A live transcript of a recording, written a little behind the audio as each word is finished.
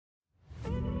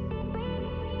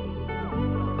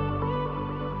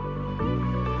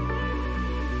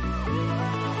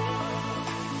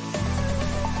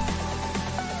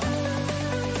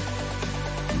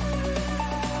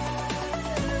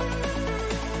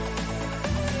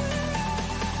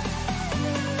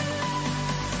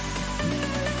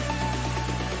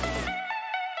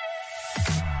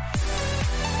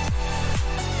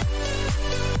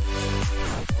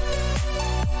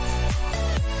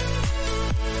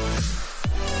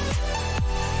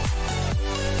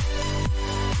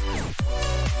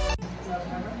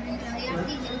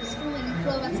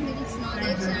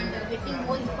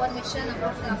question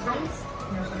about the accounts.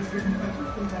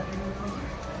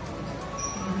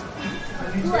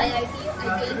 Through IIT,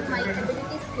 I gained my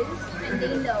ability skills and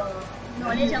gained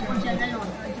knowledge about general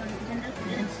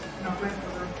fields.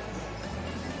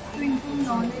 To improve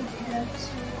knowledge, it helps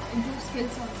to improve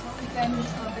skills also. We can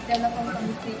develop our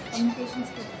communication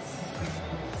skills.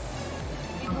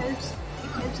 It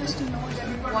helps us to know that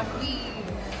what we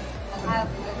have,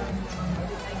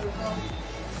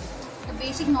 the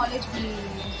basic knowledge we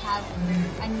have,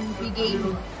 and we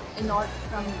gain a lot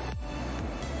from it.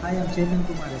 Hi, I'm Chetan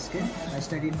Kumar SK. I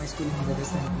studied my schooling in the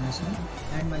Destined International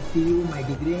and my PU, my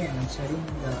degree, and I'm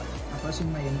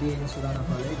pursuing my MBA in Surana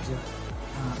College.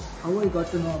 How I got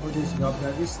to know about this job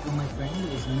service through my friend,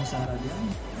 his name is Aradhya.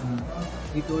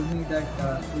 He told me that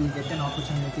you'll get an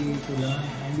opportunity to learn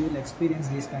and you'll experience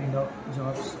these kind of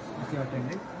jobs if you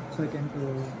attend it. So I came to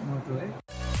know through it.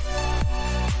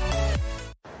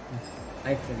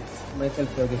 Hi friends, myself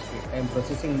Proedge. I am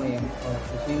pursuing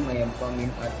my M.Com in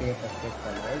RPA first year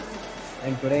college,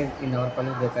 and today in our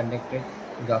college they conducted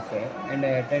job fair, and I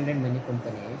attended many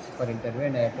companies for interview,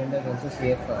 and I attended also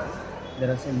CFR.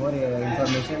 There are some more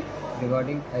information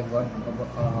regarding I got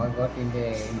in the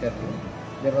interview.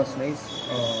 There was nice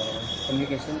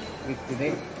communication with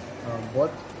today,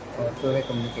 both two-way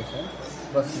communication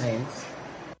was nice.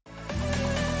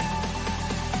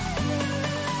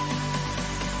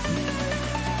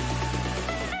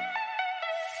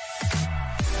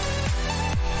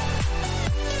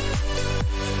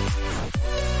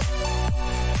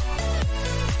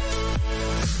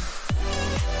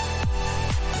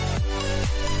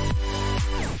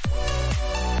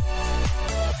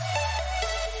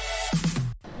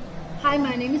 Hi,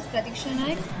 my name is Pratiksha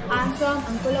Naik. I am from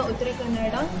Ankola, Uttara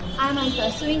Kannada. I am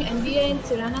pursuing MBA in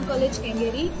Surana College,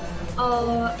 Kengeri.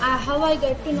 How I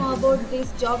got to know about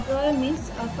this job role means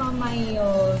from my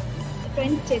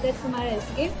friend Chetan Kumar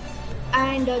SK.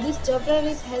 And this job role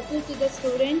is helpful to the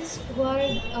students who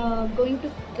are going to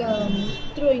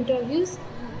through interviews.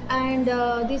 And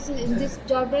this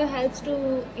job role helps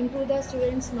to improve the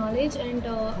students' knowledge and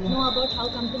know about how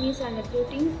companies are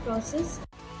recruiting process.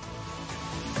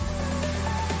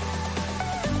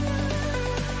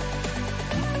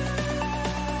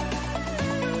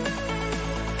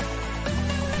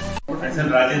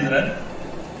 Myself Rajendran.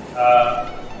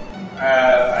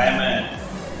 I am a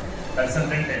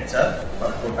consultant HR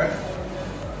for Proedge.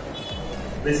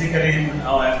 Basically,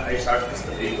 now I shortlist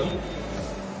the people.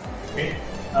 Okay.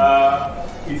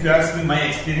 If you ask me my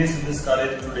experience in this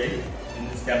college today, in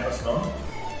this campus round,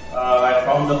 I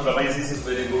found the premises is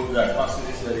very good, the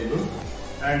atmosphere is very good,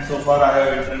 and so far I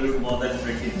have interviewed more than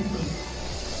 20 people.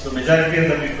 So majority of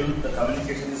the people, the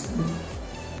communication is good.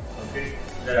 Okay,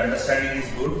 their understanding is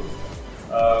good.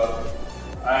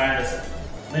 And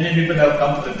many people have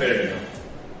come prepared,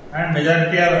 and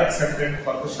majority are accepted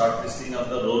for the shortlisting of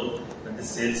the role, that is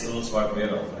sales roles what we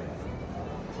are offering.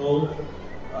 So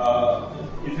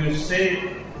if you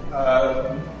say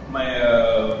my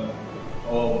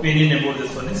opinion about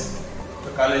this one is,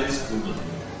 the college is good.